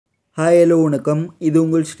Hi hello வணக்கம். இது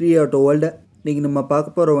உங்கள் ஸ்ரீ ஆட்டோ வேர்ல்டு. இன்றைக்கி நம்ம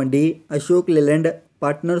பார்க்க போகிற வண்டி Ashok Layland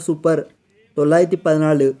partner super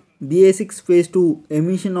 914 BA6 face 2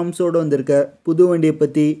 emission நார்ம்ஸோடு வந்திருக்க புது வண்டியை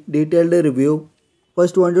பற்றி டீட்டெயில்டு ரிவ்யூ.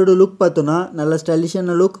 ஃபர்ஸ்ட் வண்டியோட லுக் பார்த்தோன்னா நல்ல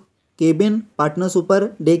ஸ்டைலிஷான லுக். கேபின் பார்ட்னர் சூப்பர்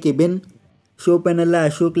டே கேபின். ஷோ பேனலில்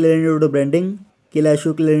அசோக் லேலண்டோட பிராண்டிங், கீழே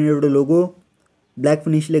Ashok லேலண்டோட logo, black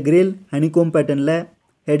ஃபினிஷில் grill honeycomb பேட்டர்னில்.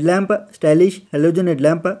 ஹெட்லேம்ப் ஸ்டைலிஷ் ஹலோஜன்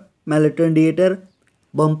ஹெட்லேம்ப், மேலே டர்ண்டிகேட்டர்,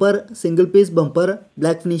 bumper single piece bumper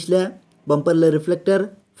black ஃபினிஷில், பம்பரில் reflector,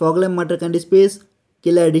 ஃபாக்லேம்ப் மாற்றக்காண்டி space,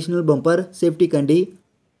 கீழே அடிஷ்னல் பம்பர் சேஃப்டி காண்டி,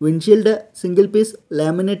 windshield single piece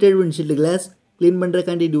laminated windshield class, clean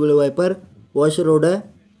பண்ணுறக்காண்டி dual wiper, வாஷரோட.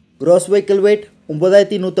 Cross vehicle wait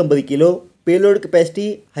 9150 kilo, payload capacity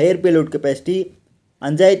higher payload capacity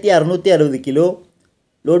 5660 kilo.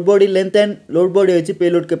 Load body length and load பாடி வச்சு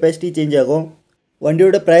payload capacity change ஆகும்.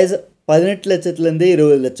 வண்டியோட price 18 லட்சத்துலேருந்து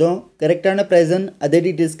 20 லட்சம். கரெக்டான price and அதே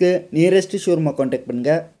டீட்டெயில்ஸ்க்கு nearest ஷோரூமை contact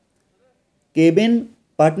பண்ணுங்கள். Cabin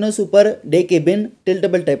partner super டே cabin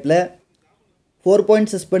tiltable டைப்பில், 4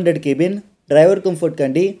 point suspended cabin driver comfort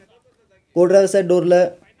காண்டி. கோ driver side டோரில்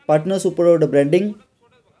partner சூப்பரோட branding,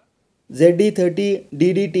 ZD30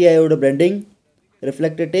 DDTIயோட branding,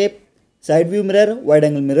 reflector tape, side view mirror, wide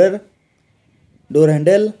angle mirror, door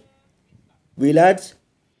handle, wheel arts,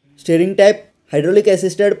 steering type hydraulic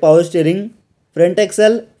assisted power steering, front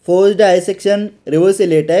axle forged I section reverse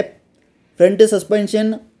LA type, front suspension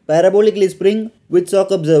parabolic leaf spring with shock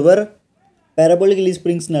absorber. parabolic leaf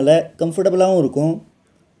springs நால கம்ஃபர்டபுளாகவும் இருக்கும்.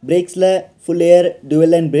 பிரேக்ஸில் full ஏர் dual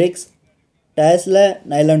line brakes, டயர்ஸில்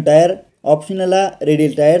nylon tyre, ஆப்ஷனலாக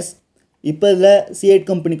radial tyres. இப்போ இதில் C8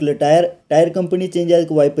 கம்பெனிக்குள்ள tyre company change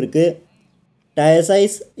ஆகிறதுக்கு வாய்ப்பு இருக்குது. Tyre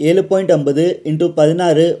size 7.50 ×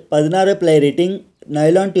 16 ply rating,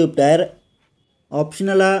 nylon tube tyre.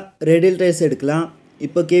 ஆப்ஷனலாக radial tyres எடுக்கலாம்.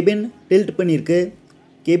 இப்போ cabin tilt பண்ணியிருக்கு.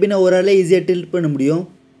 கேபினை ஓவராலே ஈஸியாக டில்ட் பண்ண முடியும்.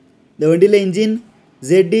 இந்த வண்டியில் engine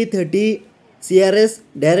ZD30 CRS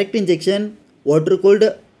direct injection water gold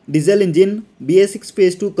diesel engine BA6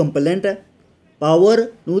 face 2 கம்பலண்ட். Power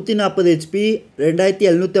 140 HP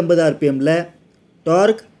 2750 RPMல.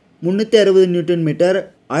 Dark 360 Newton metre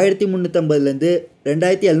 1350லேருந்து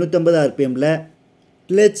 2750 RPMல.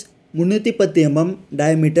 Clutch 310 mm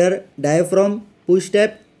diameter, diaphragm, push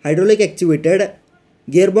step, hydraulic actuated,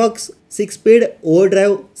 gearbox 6 speed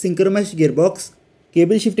overdrive synchronous gearbox.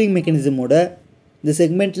 Cable shifting மெக்கானிசமோட இந்த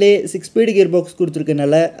செக்மெண்ட்லேயே 6 speed gearbox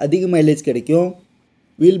கொடுத்துருக்கனால அதிக mileage கிடைக்கும்.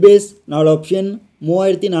 Wheel base 4 option,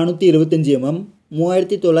 3425 mm,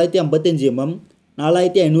 3955 mm,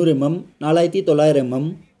 4500 mm, 4900 mm.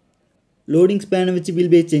 Loading ஸ்பேனை வச்சு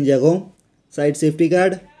wheel base change ஆகும். Side safety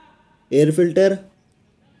card, air filter,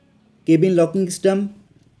 cabin locking system,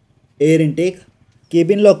 ஏர் intake,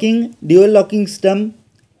 cabin locking dual locking system,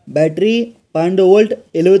 battery 12 volt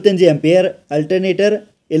 75 ampere, alternator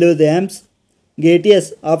 70 amps. KDS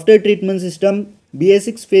after treatment system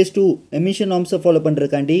BA6 face 2 emission நார்ம்ஸை follow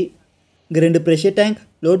பண்ணுறதுக்காண்டி. இங்கே 2 pressure tank,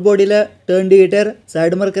 load பாடியில் டர்ண்டிகேட்டர்,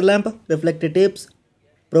 side marker lamp, reflector tabs,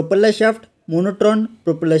 propeller shaft மோனோட்ரான்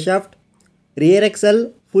propeller shaft, rear XL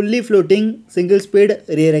fully floating single speed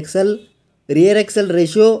rear XL. Rear XL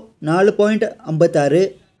ratio 4.56.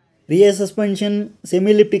 Rear suspension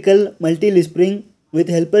செமிலிப்டிக்கல் multi leaf spring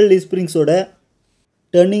with helper leaf ஸ்ப்ரிங்ஸோட.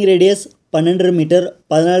 Turning radius 12.5 metre,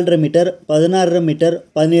 14.5 metre, 16.5 metre,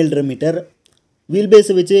 17.5 metre. Wheel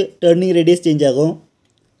பேஸை வச்சு turning radius change ஆகும்.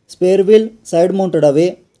 Spare wheel side மவுண்டடாகவே.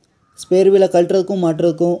 Spare வீலை கழட்டுறதுக்கும்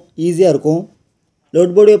மாட்டுறதுக்கும் ஈஸியாக இருக்கும்.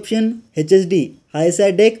 Load பாடி option HSD high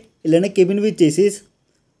side tech இல்லைன்னா cabin with chassis.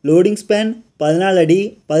 Loading span 14 அடி,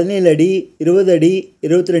 17 அடி, 20 அடி,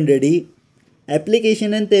 22 அடி.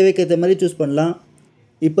 அப்ளிகேஷன் தேவைக்கு ஏற்ற மாதிரி சூஸ் பண்ணலாம்.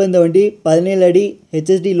 இப்போ இந்த வண்டி 17 அடி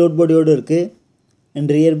HSD லோட் பாடியோடு இருக்குது.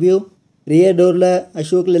 And rear view, rear டோரில்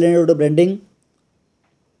Ashok லேலண்டோட branding,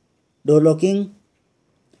 door locking.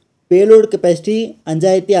 Payload capacity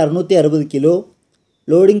 5660 kilo.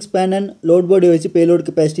 Loading span and load பாடி வச்சு பேலோட்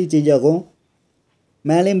கெப்பாசிட்டி சேஞ்ச் ஆகும்.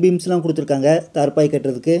 மேலேயும் பீம்ஸ்லாம் கொடுத்துருக்காங்க தார்பாய்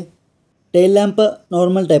கட்டுறதுக்கு. டெயில் லேம்ப்பு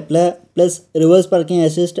நார்மல் டைப்பில் ப்ளஸ் ரிவர்ஸ் பார்க்கிங்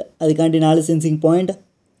அசிஸ்ட், அதுக்காண்டி 4 sensing point.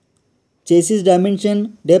 Chassis dimension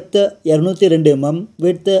depth 202 mm,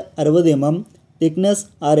 width 60 mm, thickness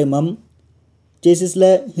 6 mm. சேசிஸில்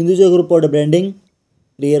Hinduja குரூப்போட branding.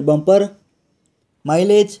 Rear bumper.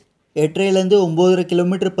 Mileage 8.5லேருந்து 9.5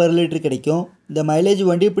 km/லிட்டர் கிடைக்கும். இந்த மைலேஜ்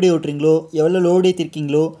வண்டி எப்படி ஓட்டுறீங்களோ, எவ்வளோ லோடு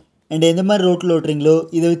ஏற்றிருக்கீங்களோ அண்ட் எந்த மாதிரி ரோட்டில் ஓட்டுறீங்களோ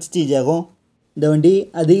இதை வச்சு சேஞ்ச் ஆகும். இந்த வண்டி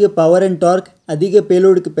அதிக பவர் அண்ட் டார்க், அதிக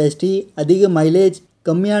பேலோடு கெப்பாசிட்டி, அதிக மைலேஜ்,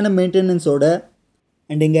 கம்மியான மெயின்டெனன்ஸோட.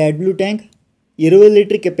 அண்ட் இங்கே அட்ப்ளூ டேங்க் 20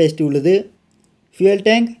 லிட்டர் கெப்பாசிட்டி உள்ளது. ஃபியூயல்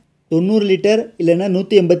டேங்க் 90 லிட்டர் இல்லைன்னா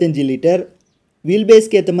 185 லிட்டர். வீல்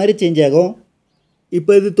பேஸ்க்கு ஏற்ற மாதிரி சேஞ்ச் ஆகும்.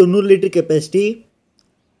 இப்போ இது 90 litre capacity.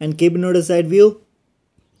 And கேபினோட side view.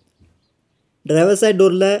 Driver side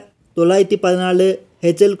டோரில் 914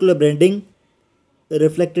 ஹெச்எல்குள்ளே branding,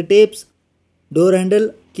 reflector tabs, door handle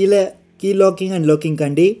கீழே கீ லாக்கிங் அண்ட் லாக்கிங்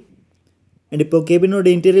காண்டி. அண்ட் இப்போது கேபினோட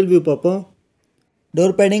இன்டீரியல் வியூ பார்ப்போம்.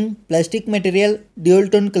 Door padding plastic material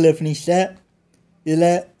dual tone colour ஃபினிஷில்.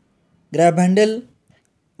 இதில் graph handle,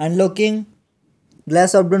 unlocking,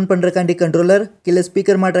 class up down பண்ணுறக்காண்டி controller, கீழே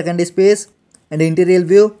speaker மாட்டுறக்காண்டி space. And இன்டீரியல்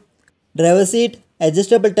view. Driver seat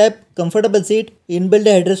adjustable type comfortable seat, inbuilt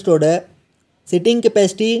ஹெட்ரெஸ்டோட. Sitting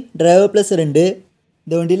capacity driver plus 2.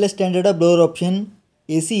 இந்த வண்டியில் ஸ்டாண்டர்டாக floor option,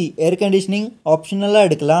 AC air conditioning ஆப்ஷனலாக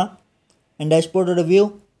எடுக்கலாம். And டேஷ்போர்டோட view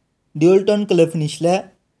dual tone colour ஃபினிஷில்.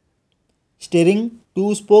 Steering 2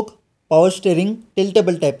 spoke power steering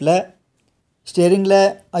tiltable டைப்பில். ஸ்டேரிங்கில்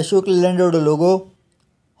Ashok லேலண்டோட logo,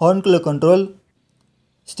 ஹார்ன்குள்ளே control.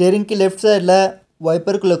 ஸ்டேரிங்க்கு left சைடில்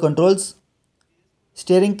வைப்பருக்குள்ளே controls.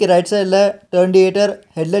 ஸ்டேரிங்க்கு right சைடில் டர்ண்டியேட்டர்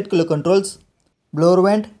ஹெட்லைட்குள்ளே controls. Floor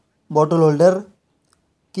went, பாட்டில் holder.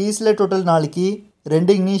 கீஸில் total 4 key,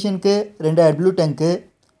 2 இக்னிஷனுக்கு, 2 AdBlue டேங்க்கு.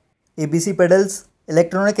 ABC pedals,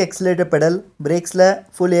 electronic எக்ஸிலேட்டர் pedal. பிரேக்ஸில்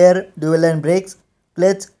full ஏர் twelve line breaks,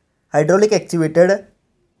 clutch hydraulic activated.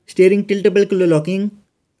 Steering டில்டபிள்குள்ளே locking.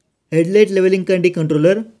 Headlight levelling காண்டி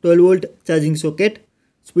controller, 12 volt charging socket.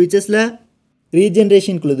 ஸ்விட்சஸில்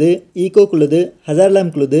ரீஜென்ரேஷனுக்குள்ளது, ஈகோக்குள்ளது, ஹசார்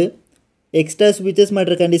லேம்ப்குள்ளது. Extra ஸ்விட்சஸ்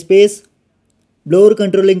மாட்டுறக்காண்டி space. Floor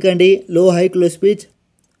controlling காண்டி low ஹைக்குள்ளே ஸ்விட்ச்.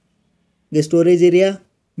 இங்கே storage area,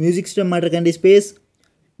 music system மாட்டுறக்காண்டி space.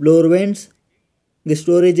 Floor vents, இங்கே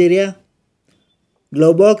storage area.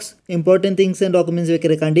 Glove box important things and documents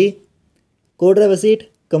வைக்கிறக்காண்டி. Go driver seat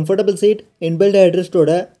comfortable seat, inbuilt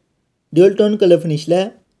ஹெட்ரெஸ்டோட, dual tone colour ஃபினிஷில்.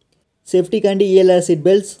 சேஃப்டிக்காண்டி ELR seat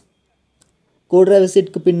belts. Go driver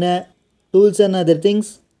சீட்டுக்கு பின்ன tools and other things.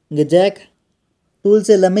 இங்கே jack. Tools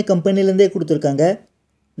எல்லாமே கம்பெனிலேருந்தே கொடுத்துருக்காங்க.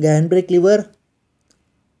 இங்கே hand brake liver,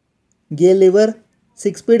 gear liver,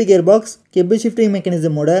 6 speed gear box, கெபிள் shifting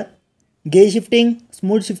மெக்கானிசமோட. Gear shifting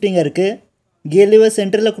smooth ஷிஃப்டிங்காக இருக்குது. Gear liver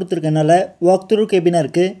சென்டரில் கொடுத்துருக்கனால walk through கேபினாக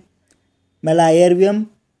இருக்குது. மேலே IRVM,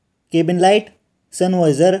 cabin light, Sun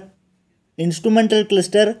வாய்ஸர், instrumental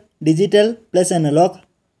cluster, digital plus analogue.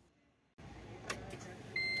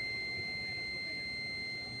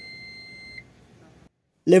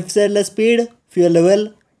 Left சைடில் speed, fuel level.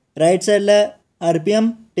 Right சைடில் RPM,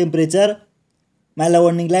 temperature. மேலே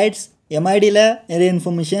warning lights, MIDயில் நிறைய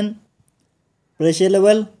information. Pressure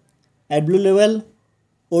level, AdBlue level,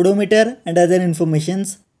 odometer and other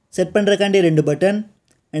informations. Set பண்ணுறக்காண்டி 2 button.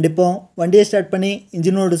 And இப்போ வண்டியை start பண்ணி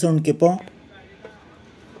இன்ஜினோட sound கேட்போம்.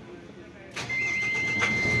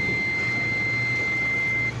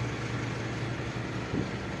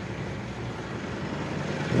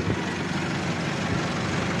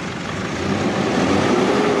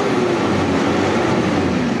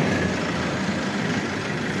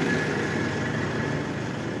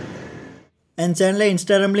 என் சேனலில்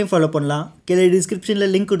இன்ஸ்டாகிராம்லேயும் ஃபாலோ பண்ணலாம். கீழே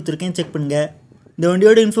டிஸ்கிரிப்ஷனில் லிங்க் கொடுத்துருக்கேன், செக் பண்ணுங்கள். இந்த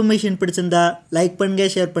வண்டியோட இன்ஃபர்மேஷன் பிடிச்சிருந்தா லைக்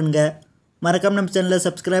பண்ணுங்கள், ஷேர் பண்ணுங்கள். மறக்காமல் நம்ம சேனலை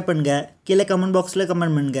சப்ஸ்கிரைப் பண்ணுங்கள். கீழே கமெண்ட் பாக்ஸில்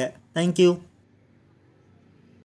கமெண்ட் பண்ணுங்கள். தேங்க்யூ.